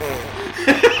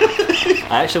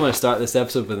I actually want to start this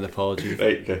episode with an apology.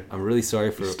 Right, okay. I'm really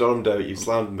sorry for... You stormed out, you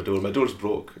slammed my door. My door's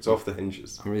broke. It's off the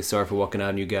hinges. I'm really sorry for walking out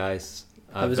on you guys.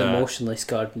 I was emotionally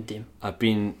scarred in team. I've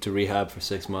been to rehab for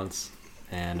 6 months,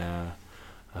 and I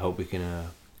hope we can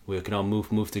all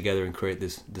move together and create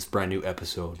this brand new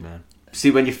episode, man.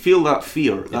 See, when you feel that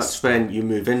fear, that's when you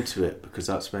move into it, because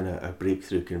that's when a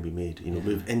breakthrough can be made. You know,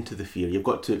 move into the fear. You've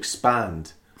got to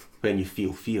expand when you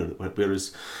feel fear,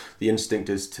 whereas the instinct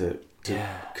is to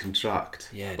contract.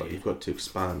 Yeah, but dude. You've got to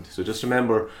expand. So just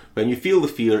remember, when you feel the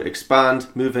fear, expand,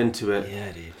 move into it.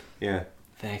 Yeah, dude. Yeah.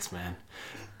 Thanks, man.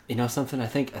 You know something? I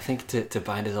think to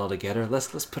bind it all together, let's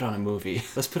put on a movie.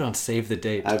 Let's put on Save the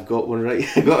Date. I've got one right.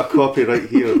 I've got a copy right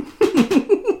here.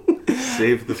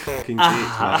 Save the fucking date,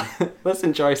 man. Let's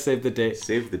enjoy Save the Date.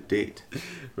 Save the date.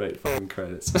 Right, fucking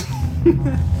credits.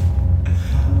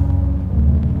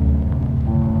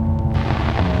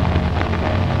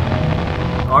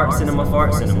 Art cinema,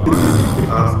 fart cinema.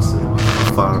 Art cinema,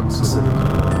 fart cinema.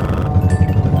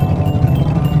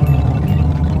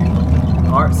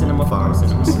 Art cinema, Fart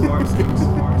cinema. cinema.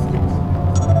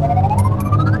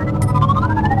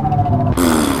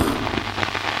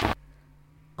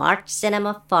 Art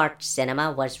Cinema Fart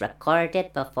Cinema was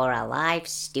recorded before a live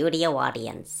studio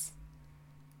audience.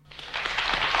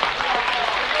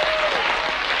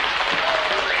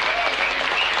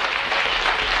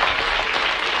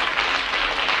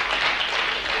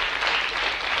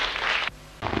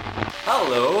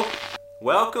 Hello,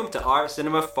 welcome to Art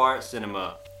Cinema Fart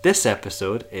Cinema. This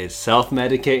episode is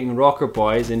Self-Medicating Rocker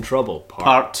Boys in Trouble,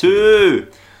 Part 2.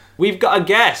 We've got a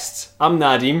guest. I'm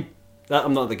Nadim.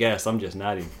 I'm not the guest, I'm just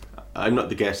Nadim. I'm not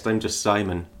the guest, I'm just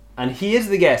Simon. And he is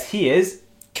the guest. He is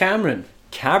Cameron.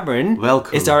 Cameron.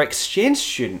 Welcome. Is our exchange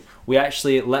student. We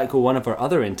actually let go one of our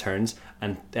other interns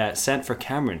and sent for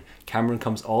Cameron. Cameron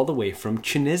comes all the way from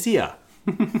Tunisia.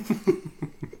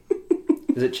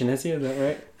 Is it Tunisia? Is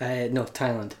that right? No,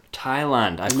 Thailand.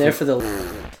 Thailand. I'm there for the...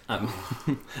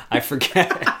 I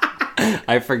forget.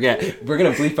 I forget. We're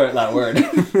going to bleep out that word.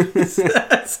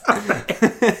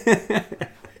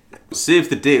 Save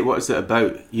the date, what is it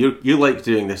about? You like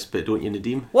doing this bit, don't you,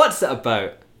 Nadim? What's it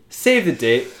about? Save the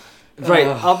Date. Right,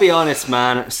 I'll be honest,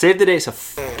 man. Save the Date's a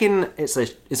fucking...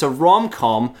 It's a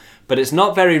rom-com, but it's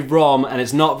not very rom and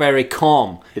it's not very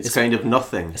calm. It's kind of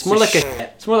nothing. It's more like a...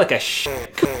 It's more like a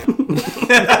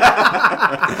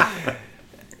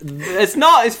It's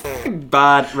not. It's fucking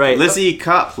bad. Right. Lizzie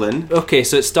Kaplan. Okay,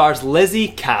 so it stars Lizzie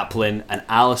Kaplan and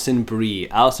Alison Brie.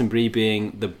 Alison Brie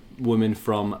being the woman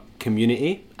from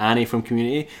Community, Annie from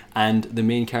Community, and the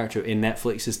main character in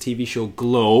Netflix's TV show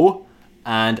Glow.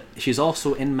 And she's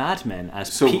also in Mad Men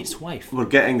as Pete's wife. We're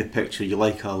getting the picture. You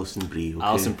like Alison Brie, okay?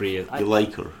 Alison Brie. You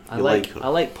like her. I You like her. I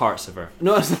like parts of her.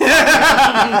 No, it's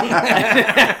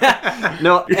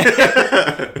no.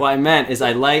 What I meant is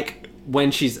I like when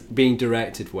she's being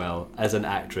directed well as an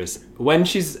actress. When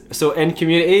she's in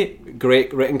Community,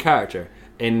 great written character.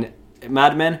 In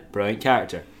Mad Men, brilliant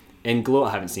character. In Glow, I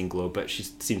haven't seen Glow, but she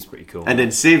seems pretty cool. And then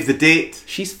Save the Date.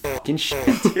 She's fucking shit.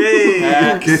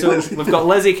 Hey! So we've got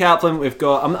Lizzie Kaplan. We've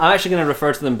got. I'm actually going to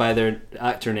refer to them by their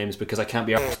actor names because I can't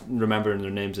be remembering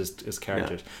their names as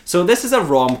characters. Yeah. So this is a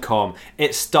rom-com.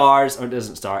 It stars, or it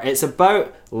doesn't star. It's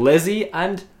about Lizzie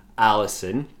and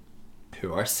Alison,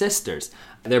 who are sisters.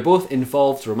 They're both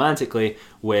involved romantically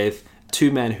with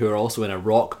two men who are also in a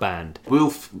rock band.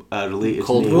 Wolf related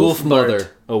called name. Wolf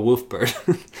Mother. Oh,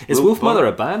 Wolfbird. Is Wolf Mother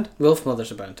a band? Wolf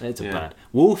Mother's a band. It's a band.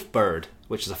 Wolfbird,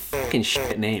 which is a fucking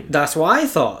shit name. That's what I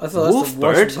thought. I thought that's the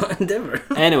worst band ever.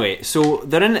 Anyway, so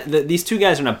they're in. These two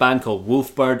guys are in a band called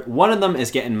Wolfbird. One of them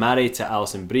is getting married to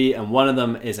Alison Brie, and one of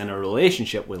them is in a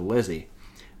relationship with Lizzie.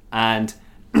 And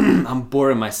I'm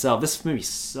boring myself. This movie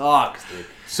sucks, dude.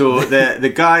 So the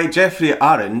guy, Jeffrey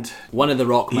Arend, one of the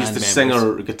rock band he's the members.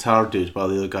 singer guitar dude, while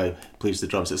the other guy plays the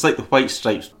drums. It's like the White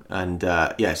Stripes, and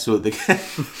so the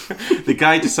the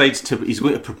guy decides he's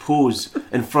going to propose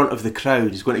in front of the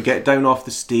crowd. He's going to get down off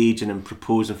the stage and then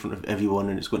propose in front of everyone,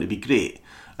 and it's going to be great.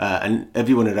 And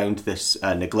everyone around this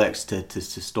neglects to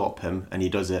stop him, and he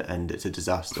does it, and it's a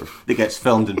disaster. It gets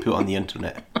filmed and put on the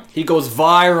internet. He goes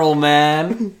viral,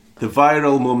 man. The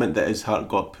viral moment that his heart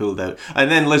got pulled out. And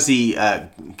then Lizzie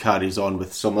carries on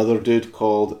with some other dude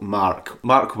called Mark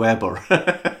Webber.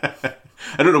 I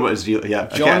don't know what his real... Yeah,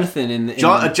 Jonathan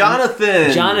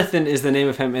Jonathan! Jonathan is the name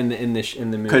of him in the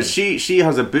movie. Because she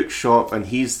has a bookshop and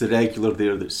he's the regular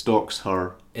there that stalks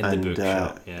her. In the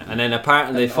bookshop, yeah. And then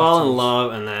apparently they fall in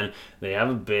love, and then They have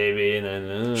a baby, and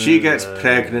then She gets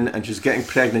pregnant, and she's getting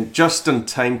pregnant just in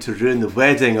time to ruin the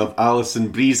wedding of Alison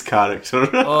Brie's character.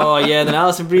 Oh yeah, then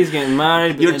Alison Brie's getting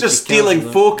married. But You're then just she kills stealing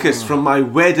them. focus from my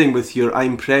wedding with your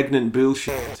I'm pregnant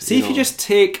bullshit. See if you just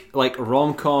take like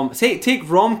rom-com, take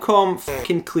rom-com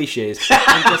fucking cliches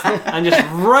and just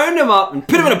round them up and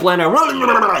put them in a blender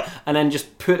and then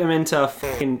just put them into a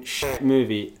fucking shit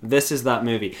movie. This is that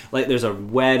movie. Like there's a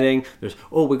wedding,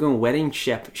 we're going wedding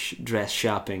dress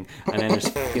shopping, and then there's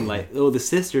fucking like, the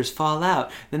sisters fall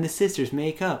out, then the sisters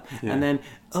make up, and then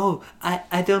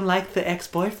I don't like the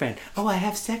ex-boyfriend. I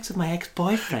have sex with my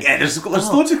ex-boyfriend. Yeah, there's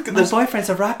loads of... My boyfriend's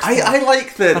a rock star. I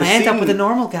like the But I end up with a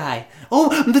normal guy.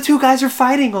 The two guys are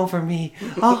fighting over me.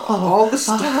 all the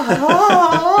stuff.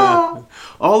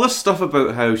 All the stuff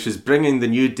about how she's bringing the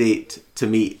new date to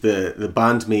meet the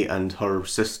bandmate and her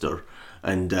sister,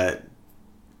 and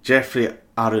Jeffrey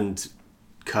Arend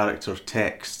character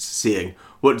texts saying,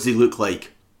 "What does he look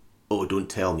like? Oh, don't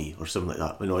tell me," or something like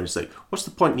that. And it's like, what's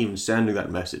the point in even sending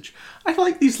that message? I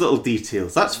like these little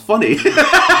details. That's funny.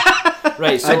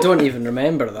 Right, so I don't even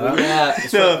remember that.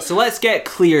 yeah. So let's get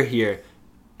clear here.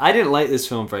 I didn't like this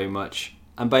film very much,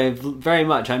 and by very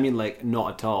much I mean like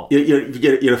not at all.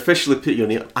 You're officially put your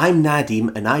name. I'm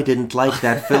Nadim, and I didn't like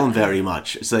that film very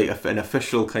much. It's like an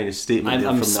official kind of statement.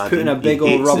 I'm from Nadim. putting a big He old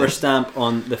hates rubber it. stamp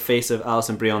on the face of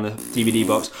Alison Brie on the DVD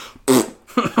box.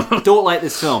 Don't like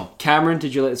this film. Cameron,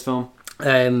 did you like this film?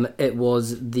 It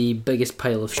was the biggest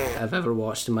pile of shit I've ever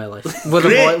watched in my life.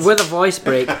 Great. With a voice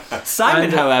break. Simon,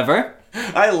 And- however,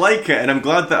 I like it, and I'm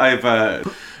glad that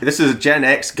I've. This is a Gen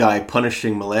X guy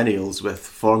punishing millennials with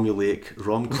formulaic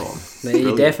rom-com.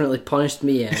 You definitely punished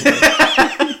me.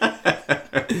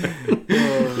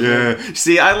 Yeah.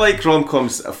 See, I like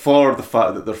rom-coms for the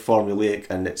fact that they're formulaic,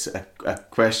 and it's a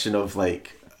question of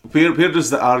like, where does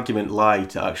the argument lie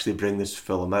to actually bring this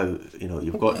film out?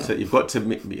 You've got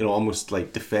to almost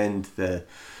like defend the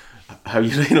how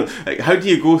like how do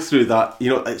you go through that?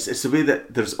 It's the way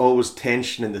that there's always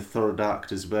tension in the third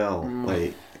act as well.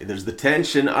 Like there's the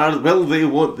tension. Will they?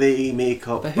 Won't they make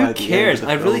up? but by who the end cares? of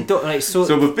the I really film? don't like.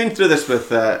 So We've been through this with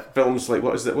films like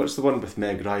what's the one with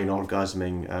Meg Ryan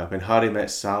orgasming When Harry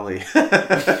Met Sally.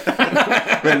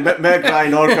 When Meg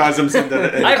Ryan orgasms in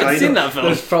the I haven't seen that film.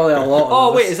 There's probably a lot of Oh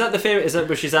those. wait, is that the favorite? Is that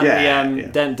where she's at Yeah.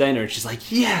 diner and she's like,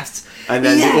 yes. And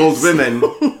then Yes!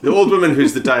 the old woman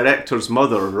who's the director's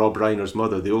mother, Rob Reiner's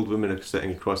mother, the old woman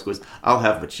sitting across goes, "I'll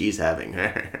have what she's having."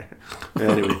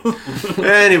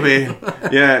 Anyway,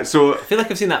 yeah. So I feel like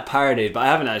I've seen that parodied, but I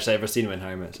haven't actually ever seen When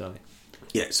Harry Met Sally.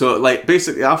 yeah, so like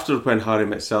basically after When Harry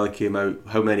Met Sally came out,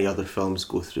 how many other films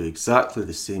go through exactly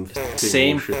the same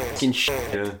Same motions? fucking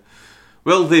shit. Yeah.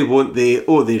 Well, they won't. They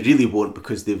really won't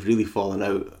because they've really fallen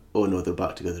out. Oh no, they're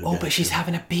back together again. Oh, but she's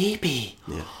having a baby.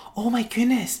 Yeah. Oh my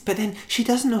goodness. But then she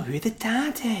doesn't know who the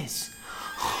dad is.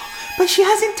 But she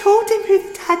hasn't told him who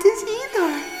the dad is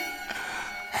either.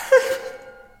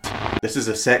 This is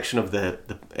a section of the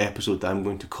episode that I'm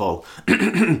going to call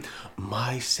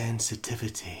My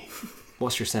Sensitivity.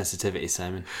 What's your sensitivity,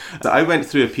 Simon? I went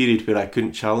through a period where I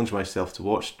couldn't challenge myself to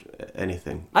watch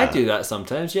anything. I do that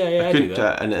sometimes. Yeah, I do Couldn't,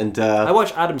 that. I I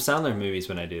watch Adam Sandler movies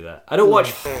when I do that. I don't watch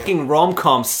fucking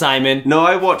rom-coms, Simon. No,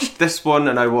 I watched this one,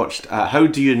 and I watched How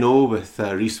Do You Know with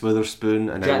Reese Witherspoon,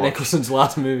 and I Jack watched Nicholson's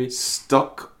last movie.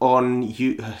 Stuck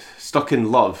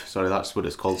in Love. Sorry, that's what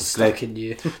it's called. Stuck in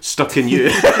You. Stuck in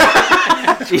You.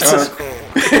 Jesus.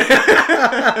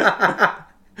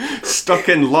 Stuck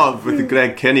in Love with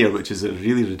Greg Kinnear, which is a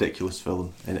really ridiculous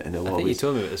film in a lot I of think you ways.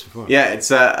 told me about this before. Yeah, it's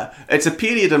a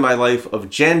period in my life of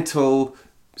gentle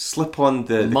slip on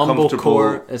the comfortable.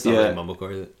 Mumblecore. It's not really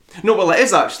mumblecore, is it? No, well, it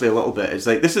is actually a little bit. It's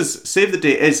like Save the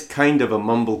Date is kind of a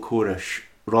mumblecore-ish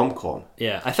rom-com.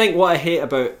 Yeah, I think what I hate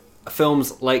about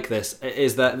films like this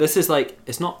is that this is like,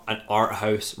 it's not an art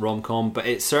house rom-com, but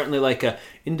it's certainly like a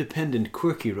independent,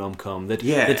 quirky rom-com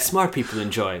that smart people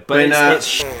enjoy. But it's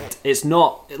shit. It's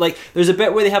not like, there's a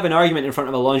bit where they have an argument in front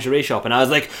of a lingerie shop, and I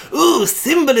was like, ooh,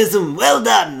 symbolism, well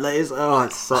done. Like, it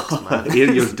sucks, man.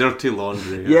 Air your dirty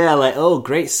laundry. Yeah, like, oh,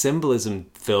 great symbolism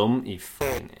film. You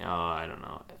fucking, I don't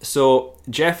know. So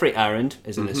Jeffrey Arend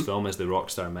is in this film as the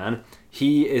rockstar man.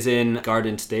 He is in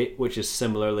Garden State, which is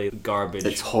similarly garbage.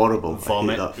 It's horrible.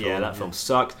 Vomit. I hate that film. Yeah, that film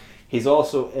sucked. He's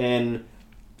also in...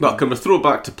 Well, can we throw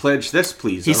back to Pledge This,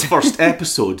 please? Our first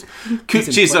episode.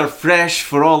 Coochies are fresh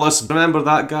for all us. Remember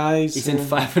that, guys? He's in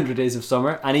 500 Days of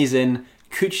Summer, and he's in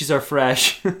Coochies Are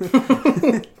Fresh,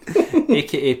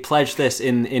 aka Pledge This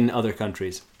in other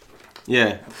countries.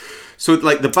 Yeah. So,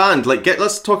 like, the band,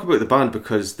 let's talk about the band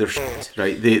because they're shit,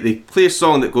 right? They play a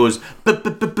song that goes,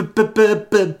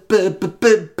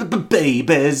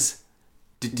 babies.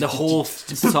 The whole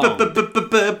song.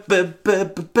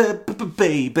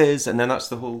 Babies, and then that's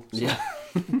the whole song. Yeah.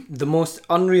 The most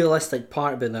unrealistic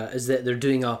part about that is that they're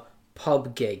doing a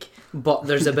pub gig, but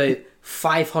there's about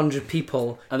 500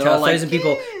 people And to they're all 1,000 like,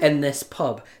 people in this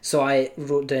pub. So I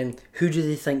wrote down, who do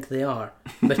they think they are?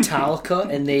 Metallica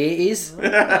in the 80s?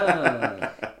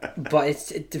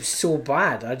 But it was so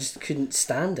bad, I just couldn't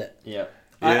stand it. Yeah.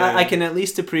 Yeah. I can at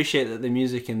least appreciate that the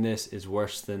music in this is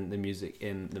worse than the music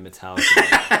in the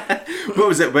Metallica. What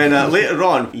was it when later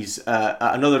on he's at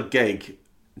another gig,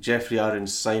 Jeffrey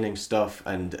Aaron's signing stuff,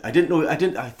 and I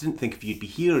didn't think if you'd be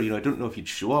here, I don't know if you'd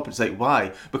show up. It's like,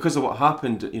 why? Because of what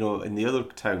happened, in the other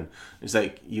town. It's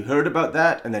like, you heard about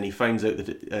that, and then he finds out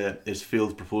that his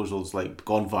failed proposal's like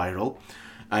gone viral.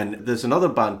 And there's another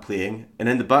band playing, and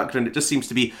in the background it just seems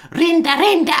to be Rinda,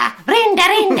 Rinda, Rinda,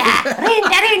 Rinda,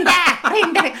 Rinda, Rinda,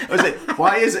 Rinda. I was like,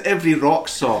 why is every rock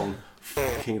song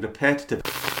fucking repetitive?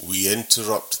 We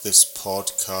interrupt this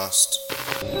podcast.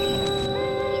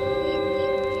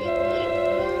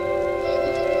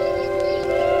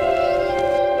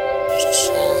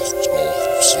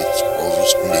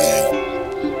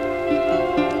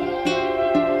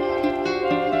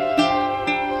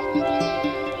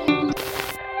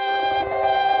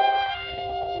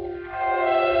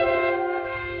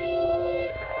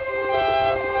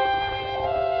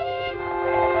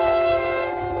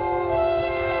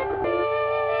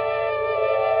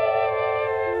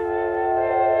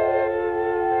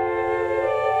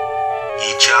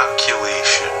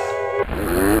 Ejaculation.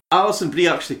 Alison Brie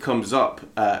actually comes up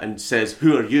and says,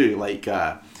 "Who are you?"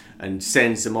 And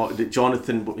sends him off.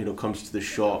 Jonathan, comes to the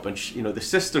shop, and the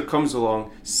sister comes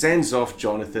along, sends off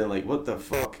Jonathan. Like, what the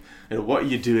fuck? What are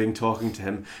you doing talking to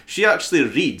him? She actually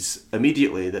reads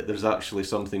immediately that there's actually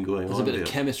something going on. There's a bit there. of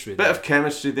chemistry. Bit of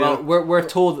chemistry there. Well, we're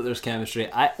told that there's chemistry.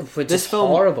 Which this is film,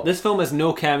 horrible. This film has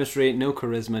no chemistry, no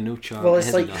charisma, no charm. Well, It it's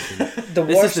has like nothing. the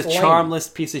This worst is the line. charmless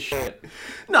piece of shit.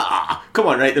 Nah, come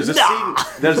on, right? There's a scene.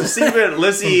 There's a scene where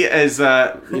Lizzie is, in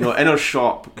her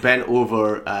shop, bent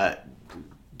over,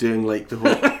 doing like the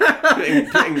whole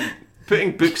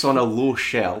putting books on a low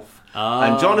shelf,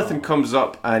 and Jonathan comes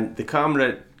up, and the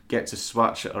camera gets a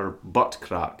swatch at her butt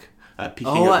crack,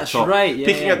 peeking at that's the top, right, yeah,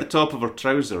 peeking yeah. at the top of her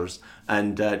trousers,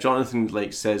 and Jonathan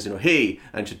says, "Hey,"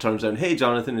 and she turns around, "Hey,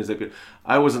 Jonathan," is like,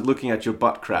 "I wasn't looking at your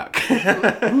butt crack."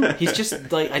 He's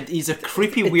just like he's a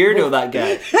creepy weirdo. That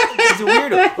guy. He's a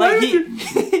weirdo. Like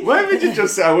Why would you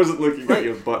just say, "I wasn't looking at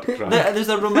your butt crack"? There's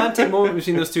a romantic moment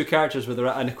between those two characters where they're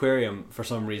at an aquarium for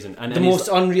some reason, and The he's most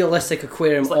unrealistic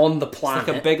aquarium on the It's planet.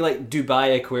 like a big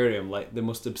Dubai aquarium, like the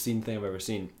most obscene thing I've ever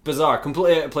seen. Bizarre,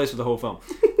 completely out of place with the whole film.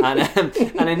 And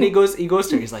then he goes to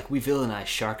her. He's like, "We villainize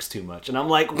sharks too much," and I'm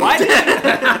like, why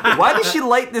does she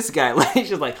like this guy? Like,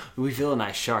 she's like, "We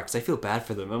villainize sharks. I feel bad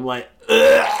for them." I'm like,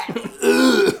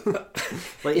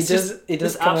 like He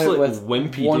does come out with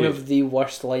wimpy one dude. of the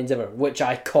worst lines ever, which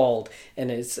I called,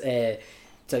 and it's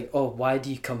like, "Oh, why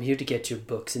do you come here to get your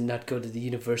books and not go to the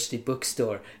university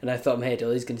bookstore?" And I thought in my head,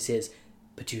 all he's going to say is,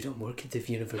 "But you don't work at the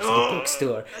university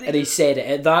bookstore." And he said it.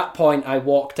 At that point, I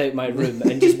walked out my room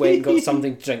and just went and got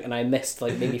something to drink, and I missed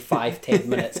like maybe 5-10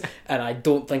 minutes, and I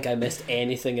don't think I missed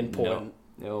anything important.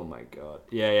 Oh my god.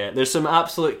 Yeah. There's some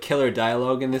absolute killer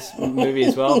dialogue in this movie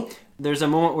as well. There's a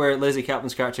moment where Lizzie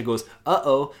Kaplan's character goes,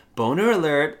 "Uh-oh, boner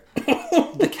alert."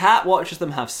 The cat watches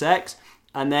them have sex,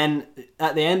 and then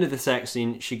at the end of the sex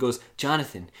scene, she goes,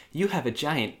 "Jonathan, you have a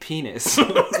giant penis."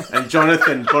 And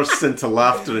Jonathan bursts into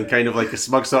laughter and kind of like a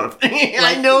smug sort of,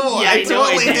 I know, I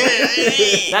totally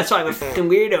do. That's why I'm a fucking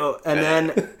weirdo.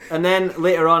 And then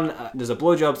later on, there's a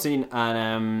blowjob scene,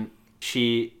 and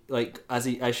she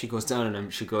as she goes down on him,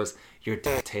 she goes, "Your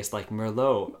dick tastes like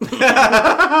Merlot."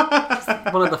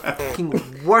 One of the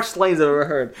fucking worst lines I've ever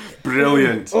heard.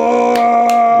 Brilliant.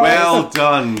 Well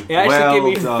done. It actually well gave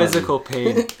me done. physical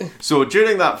pain. So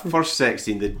during that first sex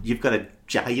scene, you've got a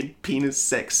giant penis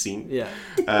sex scene. Yeah.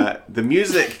 The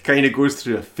music kind of goes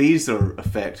through a phaser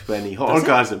effect when he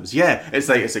orgasms. Yeah, it's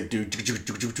like do, do, do,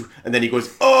 do, do, do, and then he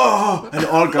goes, "Oh," and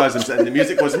orgasms, and the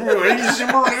music goes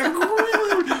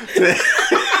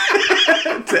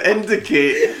to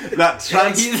indicate that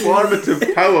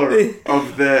transformative power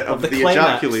of the climax.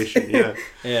 ejaculation. Yeah.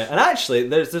 Yeah, and actually,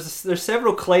 there's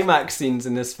several climax scenes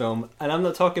in this film, and I'm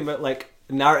not talking about like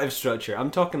narrative structure.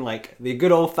 I'm talking like the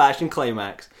good old fashioned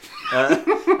climax at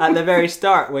the very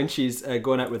start when she's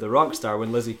going out with a rock star.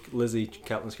 When Lizzie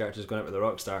Kaplan's character is going out with a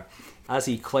rock star, as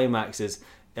he climaxes,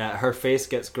 her face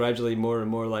gets gradually more and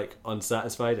more like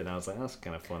unsatisfied, and I was like, that's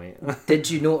kind of funny. Did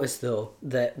you notice though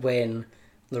that when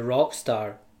the rock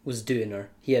star was doing her,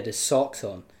 he had his socks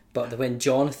on, But when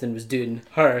Jonathan was doing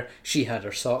her, she had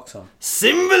her socks on.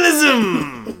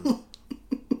 Symbolism!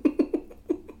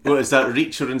 What is that,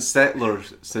 Reacher and Settler?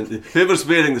 Whoever's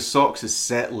wearing the socks is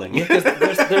settling.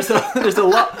 There's a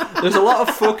lot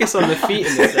of focus on the feet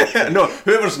in this section. No,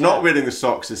 whoever's not wearing the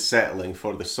socks is settling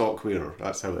for the sock wearer.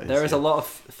 That's how it is. There is a lot of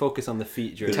focus on the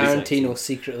feet during this Tarantino section.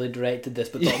 secretly directed this,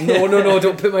 but thought, no,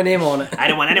 don't put my name on it. I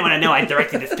don't want anyone to know I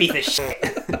directed this piece of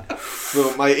shit.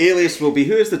 So my alias will be,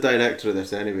 who is the director of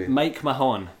this anyway? Mike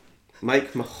Mahon.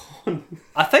 Mike Mahon.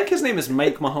 I think his name is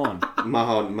Mike Mahon.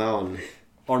 Mahon.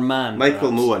 Or Man. Michael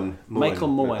perhaps. Mohan. Michael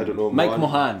Mohan. I don't know. Mike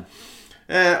Mohan.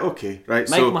 Okay, right.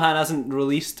 Mike so, Mohan hasn't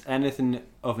released anything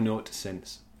of note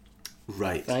since.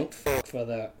 Right. Thank for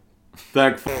that.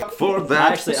 Thank for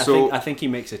that. Actually, so, I think he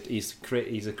makes it. He's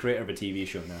a creator of a TV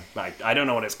show now. Like, I don't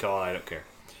know what it's called. I don't care.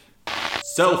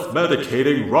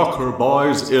 Self-medicating rocker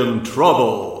boys in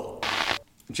trouble.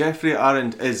 Jeffrey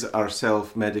Arendt is our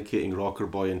self-medicating rocker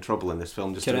boy in trouble in this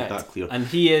film, just to make Correct. that clear. And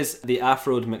he is the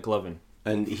Afroed McLovin.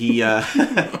 And he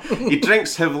he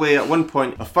drinks heavily. At one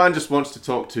point, a fan just wants to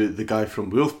talk to the guy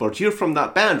from Wolfbird. You're from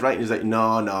that band, right? And he's like,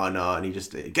 no. And he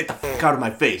just, get the fuck out of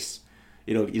my face.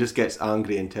 You know, he just gets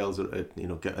angry and tells her,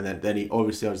 and then he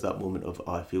obviously has that moment of,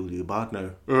 I feel really bad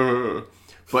now.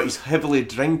 But he's heavily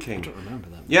drinking. I don't remember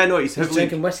that. Yeah, no, he's He's heavily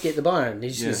drinking whiskey at the bar and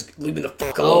he's just, leave me the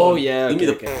fuck Oh, alone. yeah. Leave me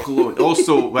Okay, the fuck alone.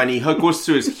 Also, when he goes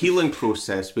through his healing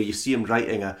process, where you see him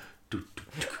writing a.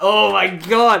 Oh, my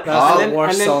God. That's And the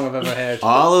worst then- song I've ever heard.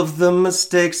 All of the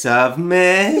mistakes I've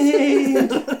made.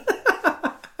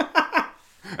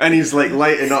 And he's like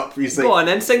lighting up. He's like, Go on,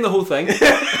 then sing the whole thing.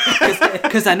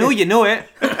 Because I know you know it.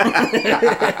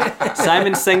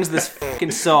 Simon sings this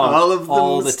fucking song all of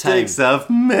the the time. mistakes I've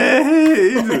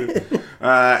made.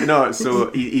 No,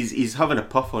 so he's having a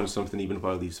puff on something even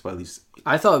while he's.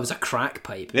 I thought it was a crack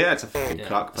pipe. Yeah, it's a fucking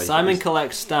crack pipe. Simon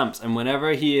collects stamps, and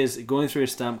whenever he is going through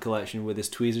his stamp collection with his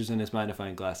tweezers and his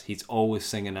magnifying glass, he's always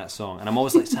singing that song. And I'm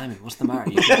always like, Simon, what's the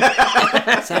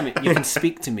matter? Simon, you can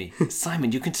speak to me.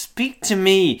 Simon, you can speak to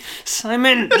me.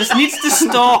 Simon, this needs to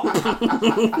stop.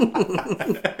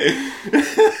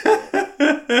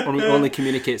 Or he only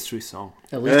communicates through song.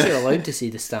 At least you're allowed to see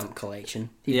the stamp collection.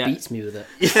 He Yeah. beats me with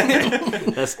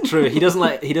it. That's true. He doesn't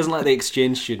let the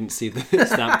exchange students see the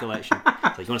stamp collection.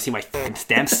 It's like, you want to see my fucking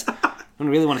stamps? You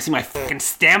really want to see my fucking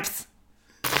stamps?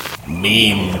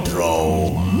 Meme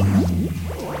Drone.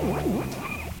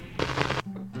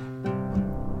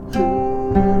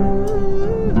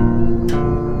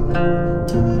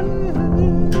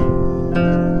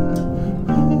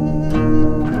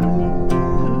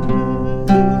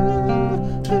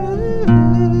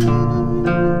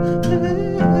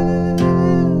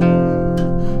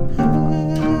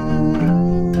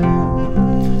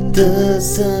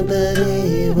 Does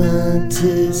somebody want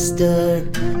to start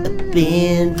a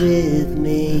band with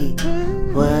me?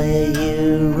 Why are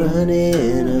you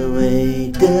running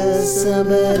away? Does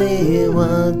somebody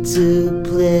want to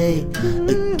play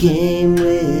a game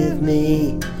with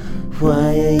me? Why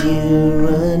are you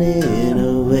running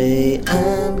away?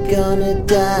 I'm gonna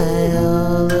die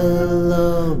all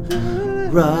alone,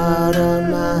 rot on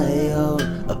my own,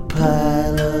 a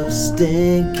pile of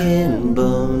stinking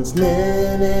bones. Na,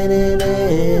 na, na, na,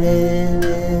 na,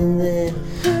 na, na,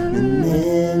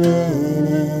 na, na,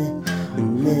 na.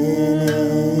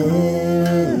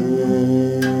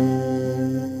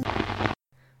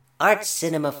 Art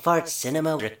Cinema Fart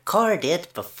Cinema recorded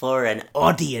before an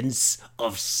audience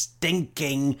of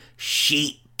stinking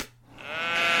sheep.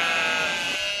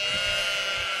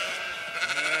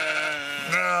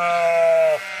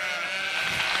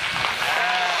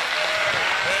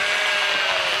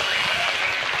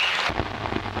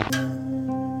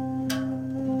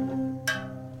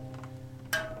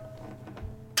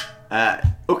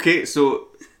 Okay, so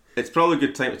it's probably a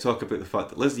good time to talk about the fact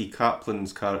that Lizzie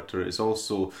Kaplan's character is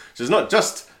also she's not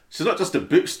just a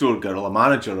bookstore girl, a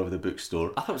manager of the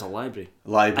bookstore. I thought it was a library.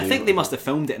 Library. I think they must have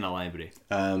filmed it in a library.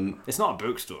 It's not a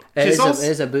bookstore. It She's is, also- it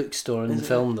is a bookstore in the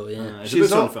film, though, yeah. It's a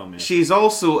bookstore film, yeah. She's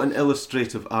also an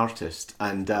illustrative artist,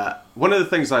 and one of the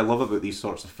things I love about these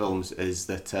sorts of films is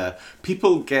that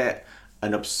people get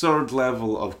an absurd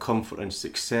level of comfort and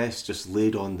success just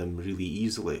laid on them really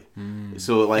easily.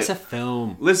 So, like, It's a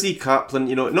film. Lizzie Kaplan,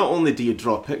 you know, not only do you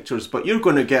draw pictures, but you're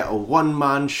going to get a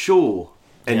one-man show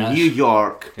in Yes. New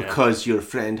York Yeah. because your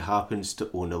friend happens to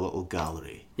own a little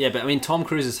gallery. Yeah, but I mean, Tom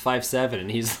Cruise is 5'7",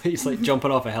 and he's like jumping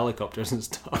off of helicopters and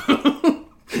stuff.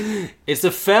 It's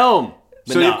a film.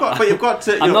 But So no, you've got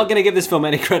to. You I'm know, not going to give this film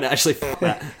any credit. Actually, fuck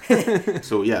that.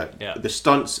 So yeah, Yeah. the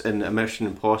stunts in a Mission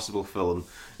Impossible film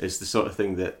is the sort of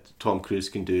thing that Tom Cruise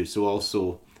can do. So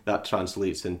also that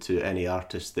translates into any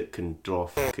artist that can draw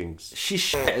fucking She's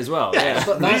shit as well. Yeah.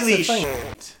 But that's really the thing.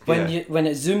 shit. When Yeah. when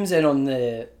it zooms in on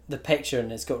the picture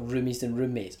and it's got roomies and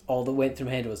roommates, all that went through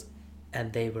my head was,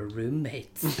 and they were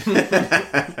roommates.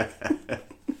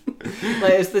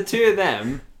 Like, it's the two of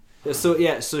them. So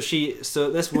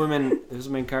this woman, who's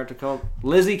the main character called?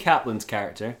 Lizzie Kaplan's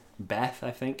character, Beth,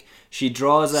 I think. She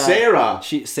draws Sarah.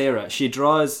 She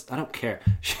draws. I don't care.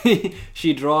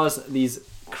 She draws these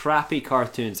crappy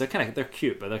cartoons. They're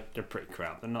cute, but they're pretty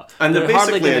crap. They're not. And they're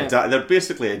hardly basically gonna- they're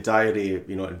basically a diary.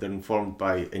 You know, they're informed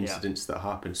by incidents that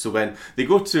happen. So when they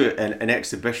go to an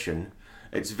exhibition,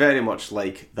 it's very much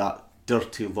like that.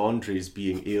 Dirty laundry is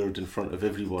being aired in front of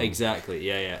everyone. Exactly.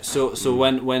 Yeah. So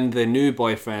when the new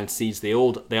boyfriend sees the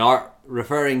old, they are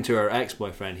referring to her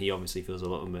ex-boyfriend. He obviously feels a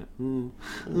little bit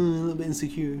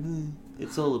insecure.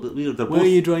 It's all a bit weird. They're Why both are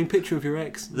you drawing a picture of your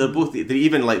ex? They're both. They're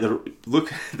even like they're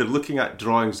looking at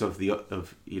drawings of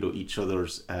each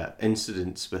other's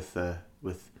incidents with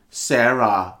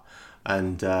Sarah,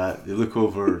 and they look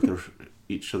over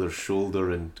each other's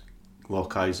shoulder and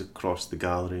lock eyes across the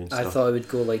gallery and stuff. I thought it would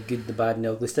go like Good, the Bad, and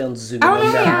the Ugly, still and zoom in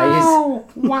on their eyes.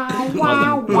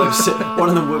 One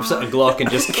of them whips out a Glock and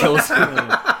just kills him.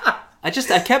 I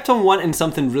kept on wanting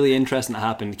something really interesting to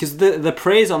happen because the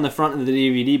praise on the front of the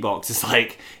DVD box is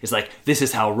like this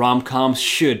is how rom-coms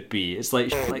should be. It's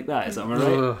like shit like that. Is that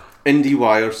right?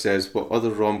 IndieWire says what other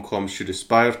rom-coms should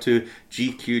aspire to.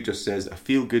 GQ just says a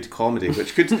feel-good comedy,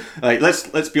 which could like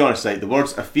let's be honest. Like the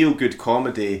words a feel-good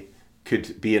comedy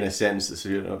could be in a sense that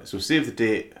so Save the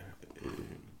Date,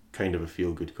 kind of a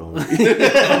feel-good comedy.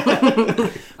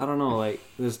 I don't know. Like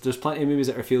there's plenty of movies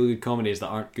that are feel-good comedies that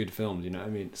aren't good films. You know what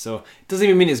I mean? So it doesn't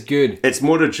even mean it's good. It's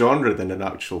more a genre than an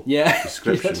actual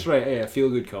description. That's right. Yeah,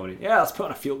 feel-good comedy. Yeah, let's put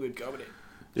on a feel-good comedy.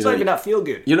 It's not even that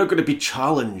feel-good. You're not going to be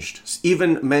challenged.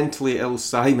 Even mentally ill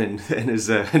Simon in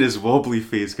his wobbly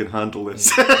phase can handle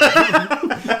this.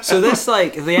 So this,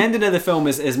 like, the ending of the film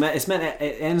is meant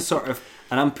it ends sort of,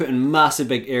 and I'm putting massive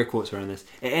big air quotes around this,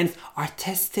 it ends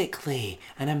artistically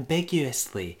and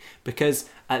ambiguously, because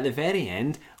at the very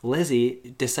end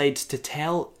Lizzie decides to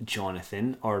tell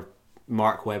Jonathan, or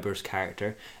Mark Webber's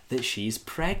character, that she's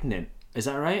pregnant. Is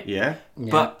that right? Yeah.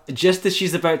 But just as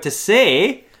she's about to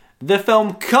say, the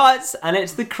film cuts and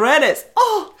it's the credits.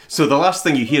 Oh! So the last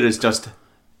thing you hear is just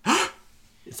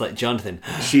It's like Jonathan.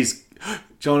 she's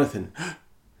Jonathan.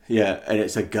 Yeah, and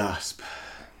it's a gasp.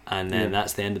 And then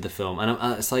that's the end of the film. And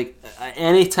it's like,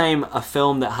 any time a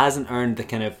film that hasn't earned the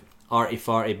kind of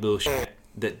arty-farty bullshit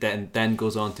that then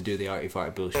goes on to do the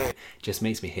arty-farty bullshit just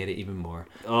makes me hate it even more.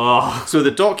 Oh, So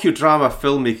the docudrama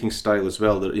filmmaking style as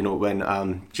well, that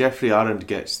when Jeffrey Arend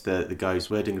gets the guy's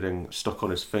wedding ring stuck on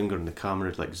his finger and the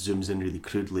camera like zooms in really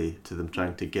crudely to them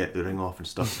trying to get the ring off and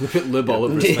stuff. put lube all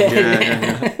over his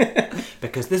finger.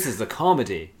 Because this is a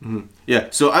comedy. Yeah,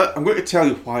 so I'm going to tell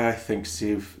you why I think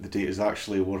Save the Date is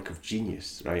actually a work of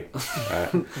genius, right?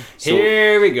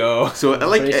 Here we go. So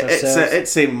like Brace it's ourselves.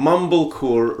 it's a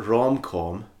mumblecore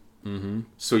rom-com.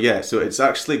 So it's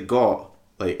actually got,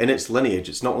 like, in its lineage,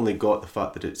 it's not only got the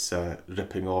fact that it's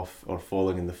ripping off or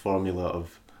following in the formula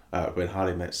of When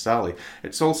Harry Met Sally,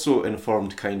 it's also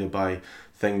informed kind of by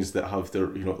things that have their,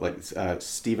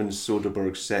 Steven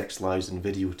Soderbergh's Sex, Lies and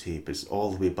Videotape is all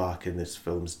the way back in this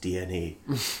film's DNA.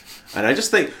 And I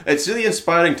just think it's really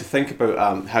inspiring to think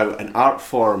about how an art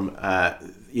form,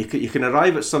 you can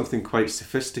arrive at something quite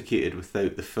sophisticated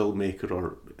without the filmmaker,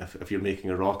 or if you're making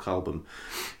a rock album,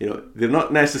 they're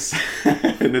not necessarily.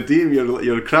 Nadeem,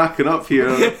 you're cracking up here.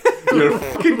 You're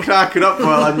fucking cracking up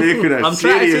while I'm making a I'm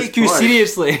trying to take you point.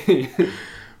 seriously.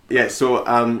 Yeah, so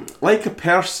like a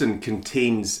person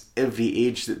contains every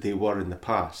age that they were in the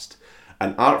past,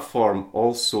 an art form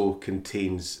also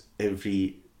contains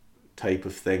every type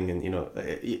of thing, and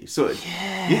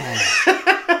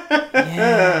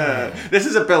This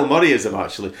is a Bill Murrayism,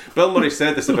 actually. Bill Murray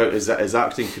said this about his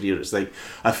acting career. It's like,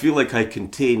 I feel like I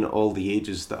contain all the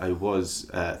ages that I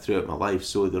was throughout my life,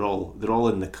 so they're all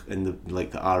in the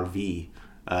like the RV.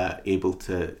 Able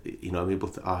to, I'm able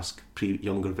to ask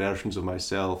younger versions of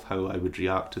myself how I would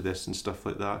react to this and stuff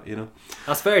like that,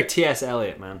 That's very T.S.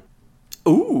 Eliot, man.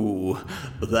 Ooh,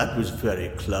 that was very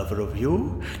clever of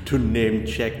you to name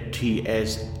check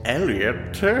T.S.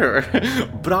 Eliot.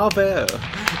 Bravo!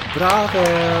 Bravo!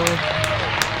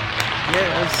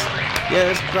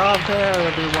 Yes, bravo,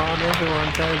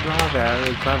 everyone say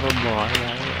bravo, bravo more.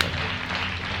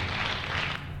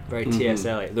 Very T.S.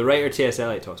 Eliot. The writer T.S.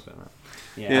 Eliot talks about that.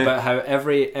 Yeah, about how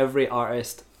every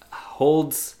artist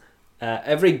holds,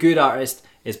 every good artist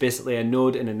is basically a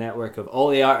node in a network of all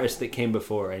the artists that came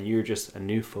before, and you're just a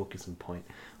new focusing point.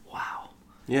 Wow.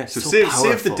 Yeah, so, So save the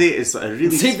powerful. date is a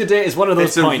really Save the Date is one of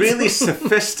those it's points. a really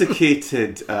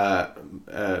sophisticated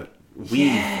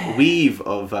weave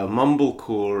of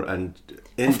mumblecore and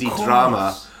indie course.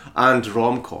 drama and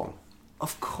rom-com.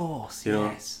 Of course, You know.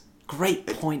 yes. Great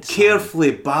point.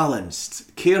 Simon.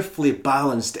 Carefully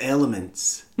balanced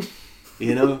elements.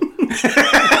 You know?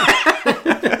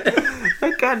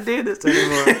 I can't do this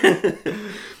anymore.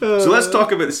 So let's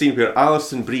talk about the scene where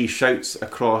Alison Brie shouts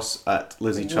across at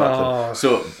Lizzie Chaplin. Oh.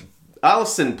 So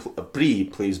Alison Brie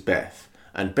plays Beth,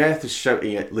 and Beth is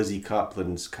shouting at Lizzie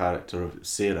Kaplan's character of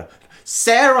Sarah.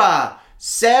 Sarah!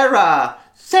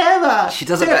 She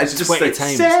does it Sarah. about It's just 20 like,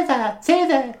 times.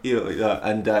 Sarah. You know, like that,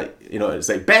 and it's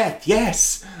like Beth,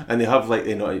 yes, and they have like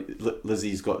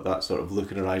Lizzie's got that sort of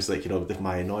look in her eyes, like with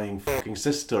my annoying fucking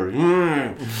sister.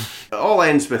 It all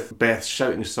ends with Beth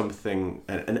shouting something,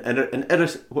 an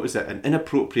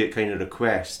inappropriate kind of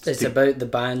request. It's about the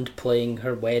band playing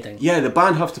her wedding. Yeah, the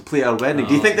band have to play our wedding.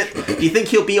 Do you think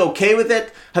he'll be okay with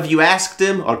it? Have you asked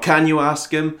him, or can you ask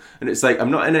him? And it's like,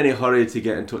 I'm not in any hurry to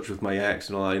get in touch with my ex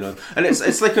and all that, And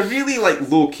it's like a really like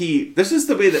low key. This is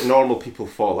the way that normal people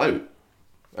fall out.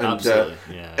 And, Absolutely,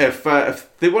 yeah. If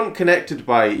they weren't connected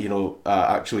by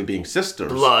actually being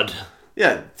sisters, Blood.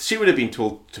 yeah, she would have been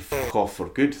told to fuck off for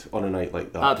good on a night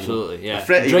like that. Absolutely, A yeah.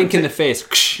 friend- Drink in the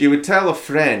face. You would tell a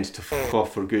friend to fuck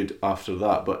off for good after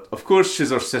that, but of course she's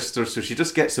her sister, so she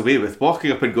just gets away with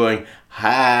walking up and going,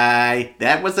 "Hi,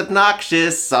 that was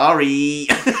obnoxious, sorry,"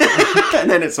 and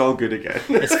then it's all good again.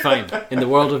 It's fine. In the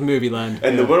world of movie land.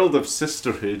 In the world of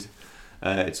sisterhood,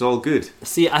 it's all good.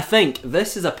 See, I think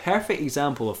this is a perfect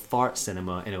example of fart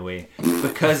cinema in a way,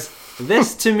 because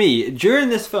this, to me, during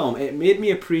this film, it made me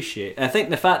appreciate. I think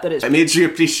the fact that it's It made you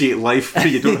appreciate life where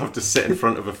you don't have to sit in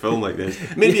front of a film like this.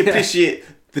 It made you appreciate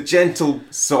the gentle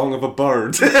song of a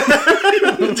bird.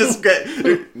 Just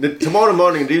tomorrow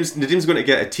morning, Nadim's going to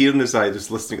get a tear in his eye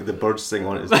just listening to the birds sing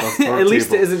on his bird at least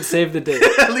table. it isn't Save the Day.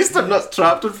 At least I'm not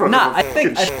trapped in front Nah, of I a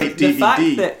think fucking the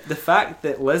DVD. fact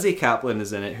that Lizzie Kaplan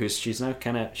is in it, she's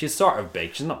sort of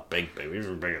big. She's not big, she's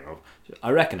big enough.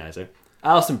 I recognise her.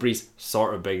 Alison Brie's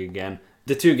sort of big again.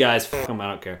 The two guys, fuck them, I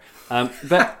don't care.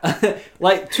 But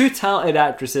like two talented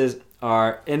actresses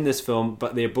are in this film,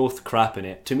 but they're both crap in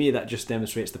it. To me, that just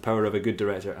demonstrates the power of a good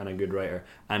director and a good writer,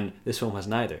 and this film has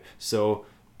neither. So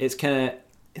it's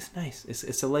nice.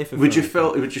 It's a life of. Would you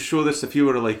show this if you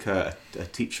were like a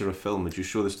teacher of film? Would you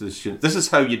show this to the students? This is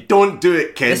how you don't do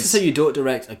it, kids. This is how you don't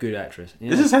direct a good actress. Yeah.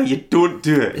 This is how you don't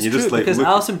do it. It's you true, just like because look-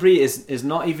 Alison Brie is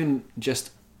not even just.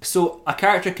 So a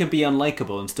character can be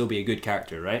unlikable and still be a good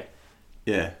character, right?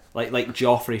 yeah. Like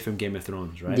Joffrey from Game of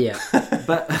Thrones, right? Yeah.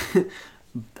 But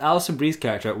Alison Brie's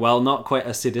character, while not quite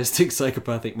a sadistic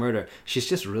psychopathic murder, she's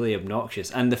just really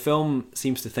obnoxious, and the film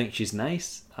seems to think she's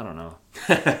nice. I don't know.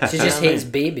 She just hates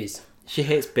babies. She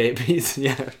hates babies.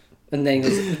 Yeah, And then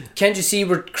goes, "Can't you see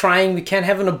we're crying? We can't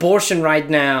have an abortion right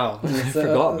now." I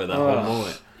forgot about that whole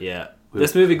moment. Yeah.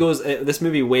 This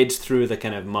movie wades through the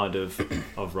kind of mud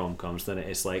of rom-coms. Then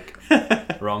it's like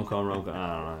rom-com. I don't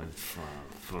know.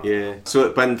 Yeah.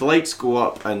 So when the lights go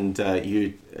up and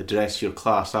you address your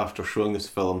class after showing this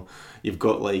film, you've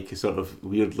got like a sort of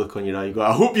weird look on your eye. You go,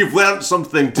 "I hope you've learnt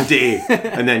something today."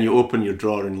 And then you open your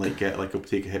drawer and like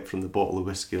take a hit from the bottle of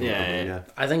whiskey or whatever. Yeah.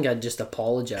 I think I'd just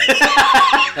apologise.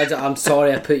 I'm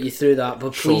sorry I put you through that,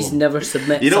 but please never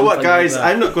submit. You know what, something guys? like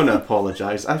that. I'm not going to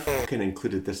apologise. I fucking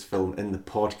included this film in the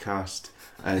podcast,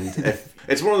 and if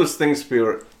it's one of those things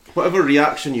where whatever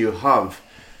reaction you have,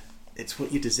 it's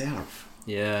what you deserve.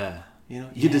 Yeah.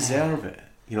 You deserve it.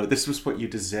 This was what you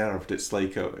deserved. It's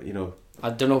like I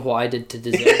don't know what I did to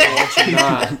deserve watching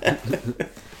that.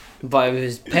 But it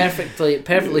was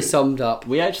perfectly summed up.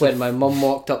 When my mum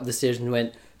walked up the stairs and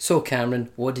went, "So Cameron,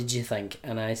 what did you think?"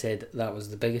 And I said, "That was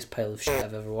the biggest pile of shit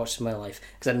I've ever watched in my life,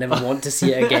 because I never want to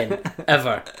see it again,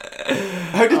 ever."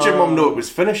 How did your mum know it was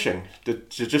finishing?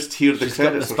 Did you just hear the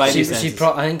credits? got the She, senses.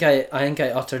 I think I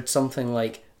uttered something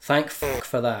like, "Thank fuck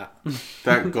for that."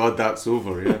 Thank God that's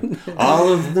over, yeah.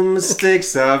 All of the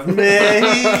mistakes I've made.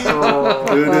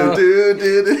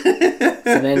 It's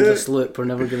an endless loop. We're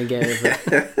never going to get out of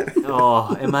it.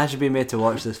 Oh, imagine being made to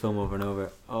watch this film over and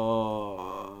over.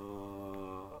 Oh.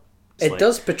 It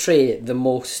does portray the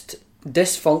most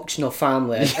dysfunctional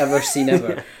family I've ever seen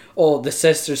ever. Oh, the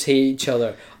sisters hate each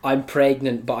other. I'm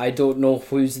pregnant, but I don't know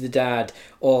who's the dad.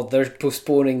 Oh, they're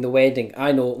postponing the wedding.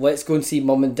 I know, let's go and see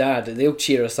mum and dad. They'll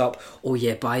cheer us up. Oh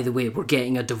yeah, by the way, we're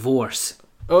getting a divorce.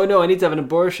 Oh no, I need to have an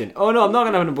abortion. Oh no, I'm not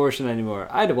going to have an abortion anymore.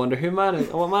 I wonder what man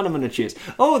I'm going to choose.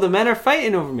 Oh, the men are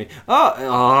fighting over me. But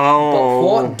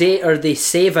what date are they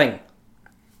saving?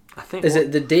 I think Is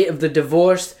it the date of the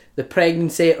divorce, the The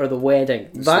pregnancy or the wedding?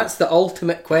 That's the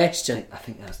ultimate question. I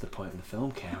think that's the point of the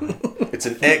film, Cameron. It's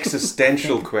an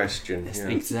existential question. Yeah.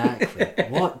 Exactly.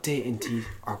 What dating teeth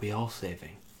are we all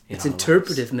saving? It's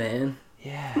interpretive, man.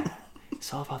 Yeah.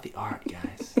 It's all about the art,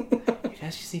 guys. You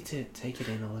guys just need to take it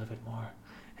in a little bit more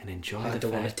and enjoy I the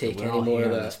don't want to fact take that we're any all more here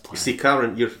of on that. this planet. You see,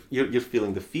 Cameron, you're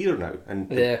feeling the fear now, and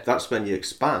that's when you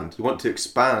expand. You want to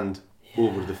expand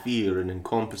over the fear and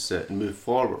encompass it and move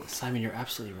forward. Simon, you're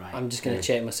absolutely right. I'm just going to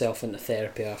check myself into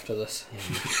therapy after this.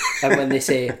 And when they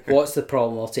say, what's the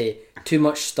problem? I'll say, too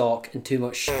much stock and too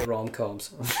much shit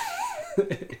rom-coms.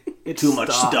 It's Too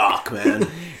much stock, man.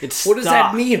 It's What does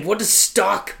that mean? What does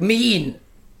stock mean?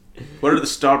 What are the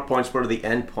start points? What are the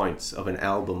end points of an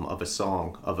album, of a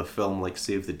song, of a film like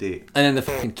Save the Date? And then the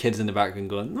fucking kids in the background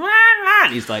going, "Wah, wah,"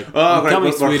 and he's like, Oh, right,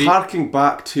 coming, we're sweetie. harking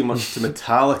back too much to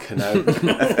Metallica now.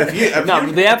 No,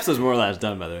 but the episode's more or less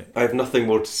done, by the way. I have nothing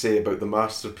more to say about the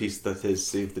masterpiece that is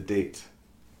Save the Date.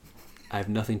 I have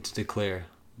nothing to declare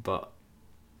but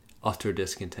utter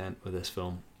discontent with this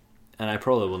film. And I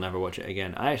probably will never watch it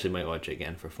again. I actually might watch it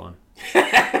again for fun.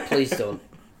 Please don't.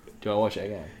 Do I watch it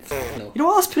again? No. You know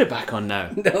what? Let's put it back on now.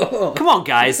 No. Come on,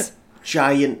 guys.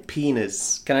 Giant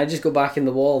penis. Can I just go back in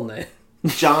the wall now?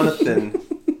 Jonathan.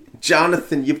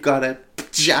 Jonathan, you've got a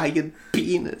giant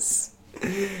penis.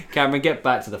 Cameron, get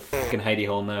back to the fucking hidey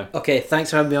hole now. Okay,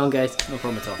 thanks for having me on, guys. No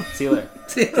problem at all. See you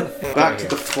later. Back to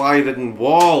the fly-ridden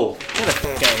wall. Get the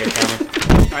fuck out of here, Cameron.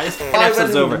 Alright, this fucking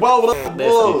episode's over.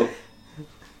 Wall.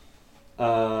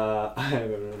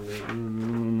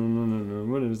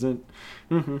 What is it?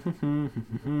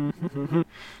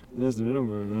 That's the